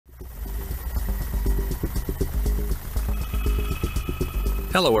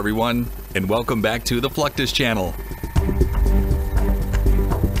Hello everyone, and welcome back to the Fluctus Channel.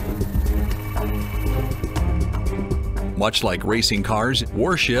 Much like racing cars,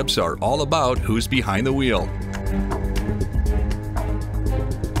 warships are all about who's behind the wheel.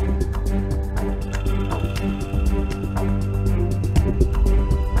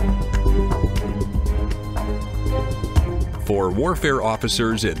 For warfare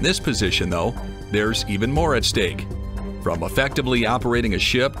officers in this position, though, there's even more at stake. From effectively operating a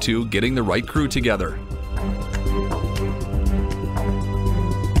ship to getting the right crew together.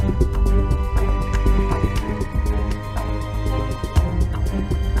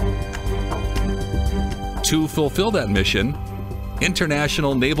 To fulfill that mission,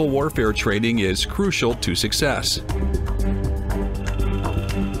 international naval warfare training is crucial to success.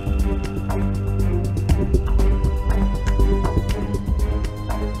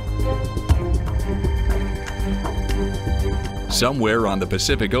 Somewhere on the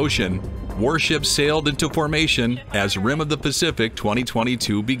Pacific Ocean, warships sailed into formation as Rim of the Pacific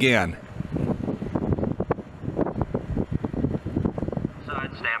 2022 began.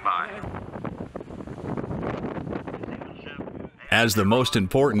 Stand by. As the most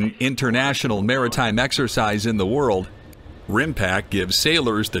important international maritime exercise in the world, RIMPAC gives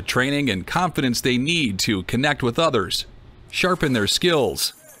sailors the training and confidence they need to connect with others, sharpen their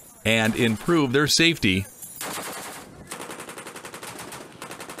skills, and improve their safety.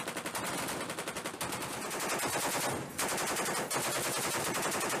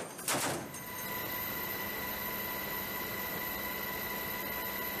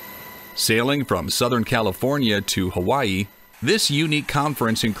 Sailing from Southern California to Hawaii, this unique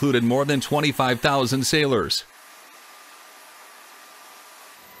conference included more than 25,000 sailors.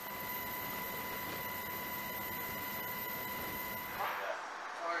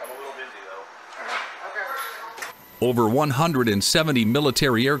 Over 170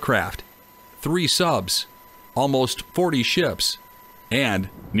 military aircraft, 3 subs, almost 40 ships, and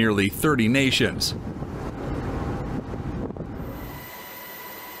nearly 30 nations.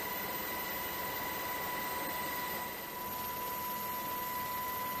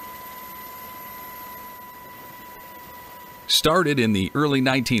 Started in the early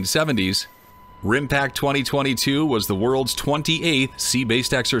 1970s, RIMPAC 2022 was the world's 28th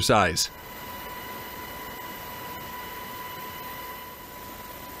sea-based exercise.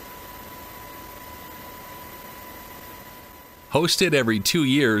 Hosted every 2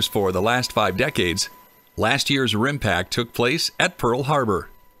 years for the last 5 decades, last year's RIMPAC took place at Pearl Harbor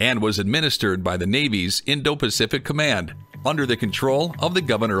and was administered by the Navy's Indo-Pacific Command under the control of the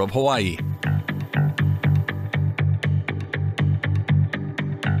Governor of Hawaii.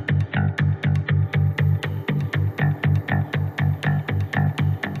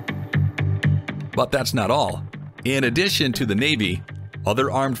 But that's not all. In addition to the Navy, other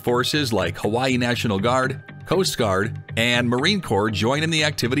armed forces like Hawaii National Guard, Coast Guard, and Marine Corps join in the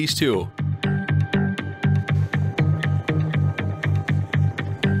activities too.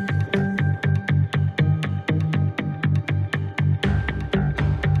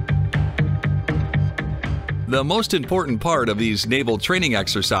 The most important part of these naval training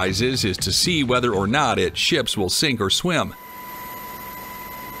exercises is to see whether or not its ships will sink or swim.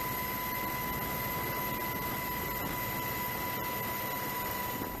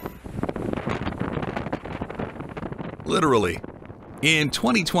 Literally. In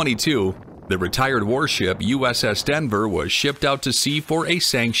 2022, the retired warship USS Denver was shipped out to sea for a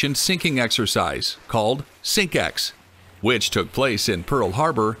sanctioned sinking exercise called Sinkex, which took place in Pearl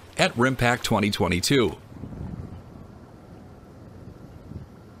Harbor at RIMPAC 2022.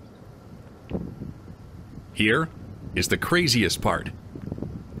 Here is the craziest part.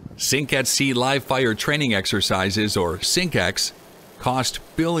 Sink at Sea live fire training exercises, or Sinkex, cost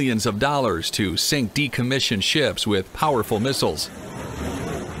billions of dollars to sink decommissioned ships with powerful missiles.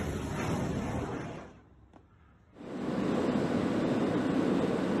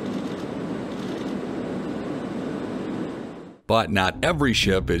 But not every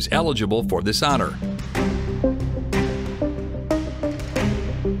ship is eligible for this honor.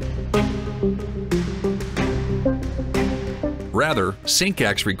 Rather,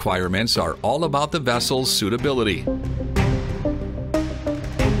 Sinkex requirements are all about the vessel's suitability.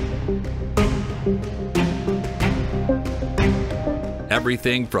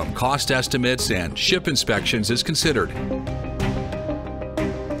 Everything from cost estimates and ship inspections is considered.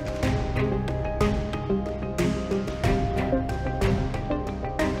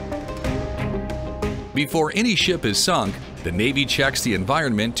 Before any ship is sunk, the Navy checks the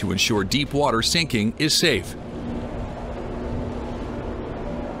environment to ensure deep water sinking is safe.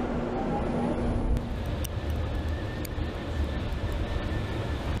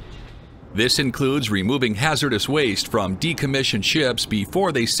 This includes removing hazardous waste from decommissioned ships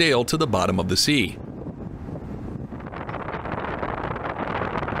before they sail to the bottom of the sea.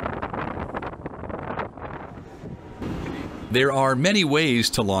 There are many ways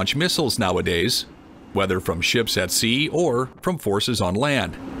to launch missiles nowadays, whether from ships at sea or from forces on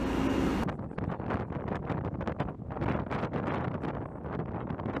land.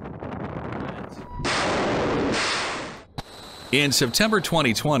 In September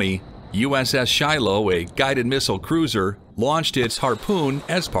 2020, USS Shiloh, a guided missile cruiser, launched its Harpoon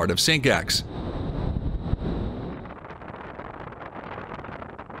as part of Sinkex.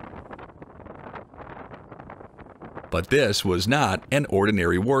 But this was not an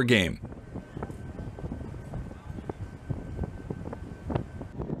ordinary war game.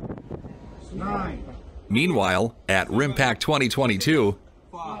 Meanwhile, at RIMPAC 2022,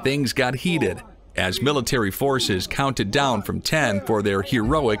 things got heated as military forces counted down from 10 for their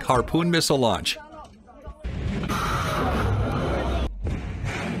heroic Harpoon missile launch.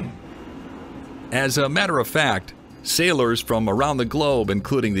 As a matter of fact, sailors from around the globe,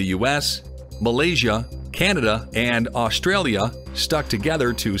 including the US, Malaysia, Canada, and Australia, stuck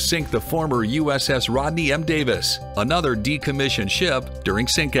together to sink the former USS Rodney M. Davis, another decommissioned ship, during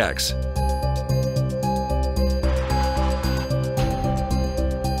Sinkex.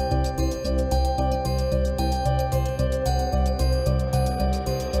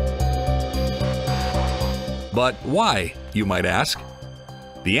 But why, you might ask?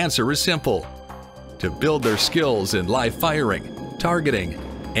 The answer is simple: to build their skills in live firing, targeting,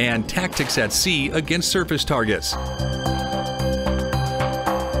 and tactics at sea against surface targets.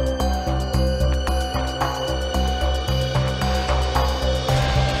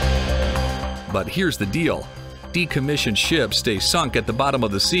 But here's the deal: decommissioned ships stay sunk at the bottom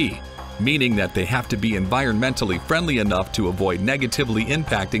of the sea, meaning that they have to be environmentally friendly enough to avoid negatively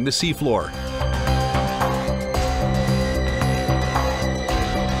impacting the seafloor.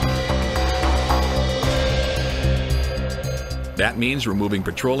 That means removing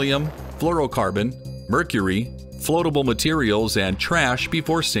petroleum, fluorocarbon, mercury, floatable materials, and trash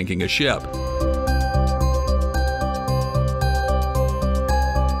before sinking a ship.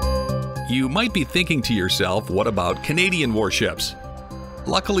 You might be thinking to yourself, what about Canadian warships?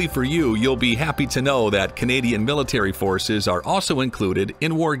 Luckily for you, you'll be happy to know that Canadian military forces are also included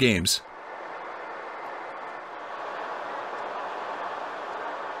in war games.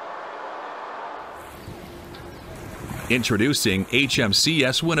 Introducing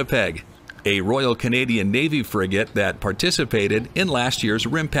HMCS Winnipeg, a Royal Canadian Navy frigate that participated in last year's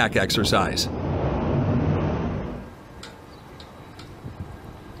RIMPAC exercise.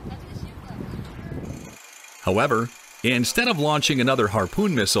 However, instead of launching another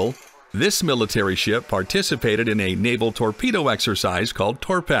Harpoon missile, this military ship participated in a naval torpedo exercise called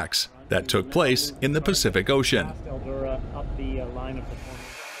Torpex that took place in the Pacific Ocean.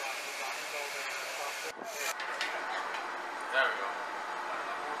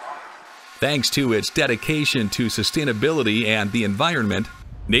 Thanks to its dedication to sustainability and the environment,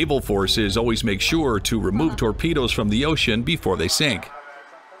 naval forces always make sure to remove torpedoes from the ocean before they sink.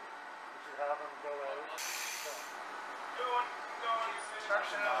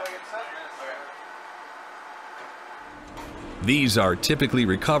 These are typically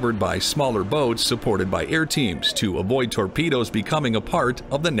recovered by smaller boats supported by air teams to avoid torpedoes becoming a part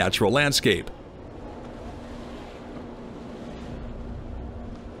of the natural landscape.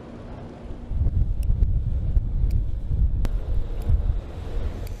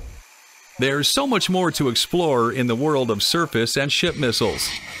 There's so much more to explore in the world of surface and ship missiles.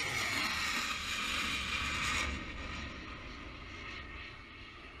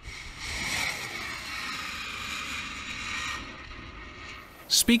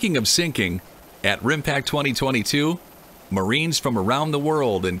 Speaking of sinking, at RIMPAC 2022, Marines from around the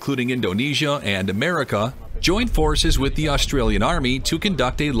world, including Indonesia and America, joined forces with the Australian Army to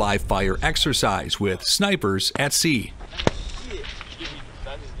conduct a live fire exercise with snipers at sea.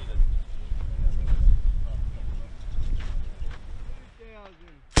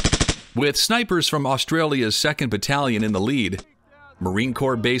 With snipers from Australia's 2nd Battalion in the lead, Marine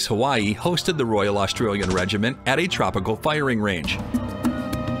Corps Base Hawaii hosted the Royal Australian Regiment at a tropical firing range.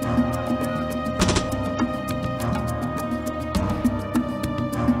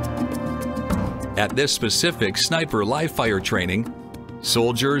 At this specific sniper live fire training,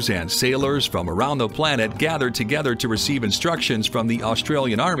 soldiers and sailors from around the planet gathered together to receive instructions from the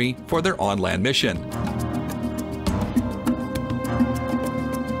Australian Army for their on-land mission.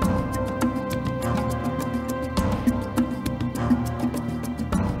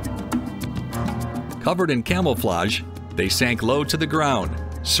 Covered in camouflage, they sank low to the ground,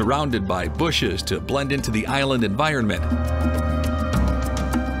 surrounded by bushes to blend into the island environment.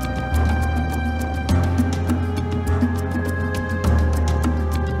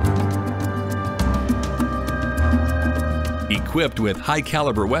 Equipped with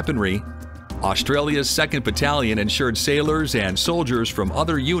high-caliber weaponry, Australia's 2nd Battalion ensured sailors and soldiers from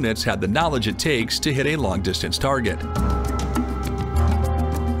other units had the knowledge it takes to hit a long-distance target.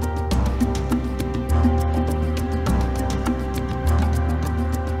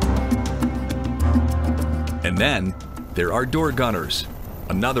 And then, there are door gunners,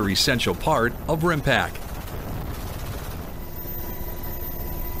 another essential part of RIMPAC.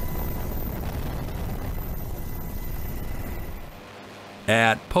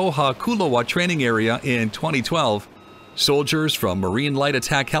 At Pohakulawa Training Area in 2012, soldiers from Marine Light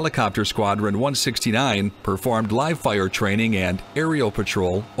Attack Helicopter Squadron 169 performed live-fire training and aerial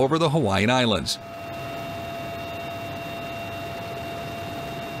patrol over the Hawaiian Islands.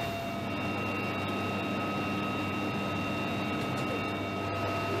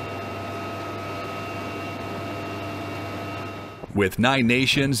 With 9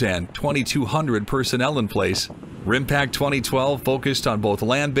 nations and 2,200 personnel in place, RIMPAC 2012 focused on both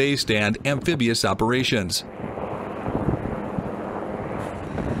land-based and amphibious operations.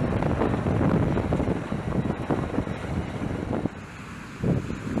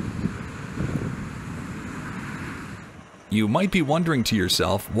 You might be wondering to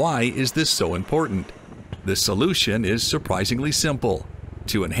yourself, why is this so important? The solution is surprisingly simple: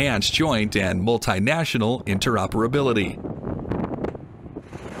 to enhance joint and multinational interoperability.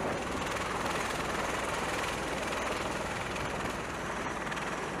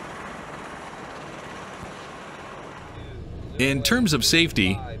 In terms of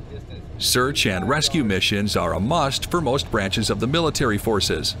safety, search and rescue missions are a must for most branches of the military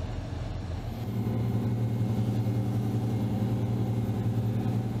forces.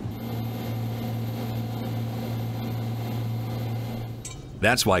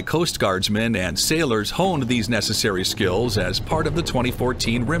 That's why Coast Guardsmen and sailors honed these necessary skills as part of the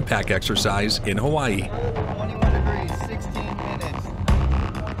 2014 RIMPAC exercise in Hawaii. 21 degrees, 16 minutes.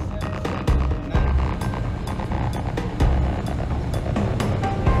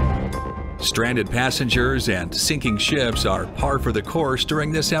 Stranded passengers and sinking ships are par for the course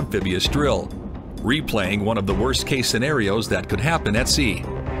during this amphibious drill, replaying one of the worst-case scenarios that could happen at sea.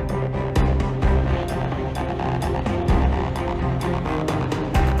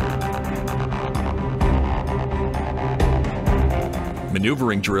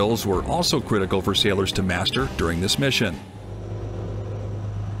 Maneuvering drills were also critical for sailors to master during this mission.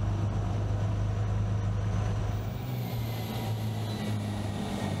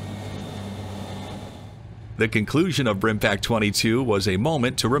 The conclusion of RIMPAC 22 was a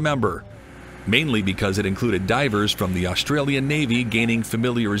moment to remember, mainly because it included divers from the Australian Navy gaining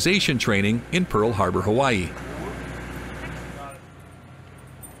familiarization training in Pearl Harbor, Hawaii.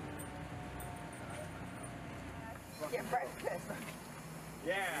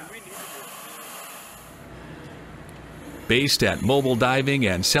 Based at Mobile Diving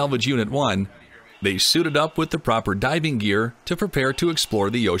and Salvage Unit 1, they suited up with the proper diving gear to prepare to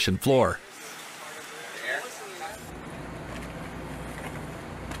explore the ocean floor.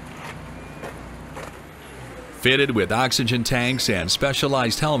 Fitted with oxygen tanks and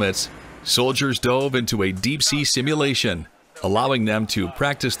specialized helmets, soldiers dove into a deep-sea simulation, allowing them to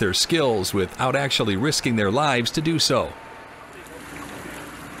practice their skills without actually risking their lives to do so.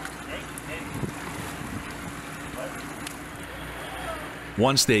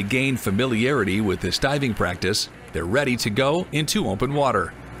 Once they gain familiarity with this diving practice, they're ready to go into open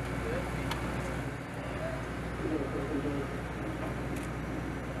water.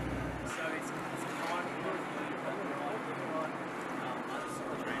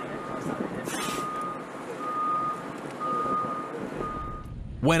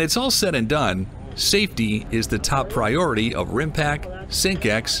 When it's all said and done, safety is the top priority of RIMPAC,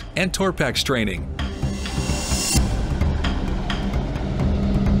 Sinkex, and Torpex training.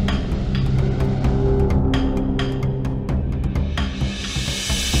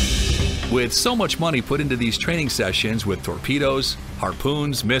 With so much money put into these training sessions with torpedoes,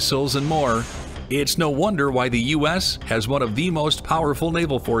 harpoons, missiles, and more, it's no wonder why the U.S. has one of the most powerful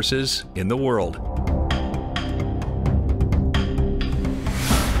naval forces in the world.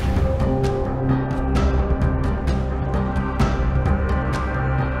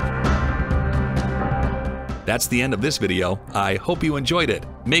 That's the end of this video. I hope you enjoyed it.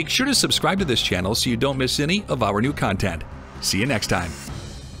 Make sure to subscribe to this channel so you don't miss any of our new content. See you next time.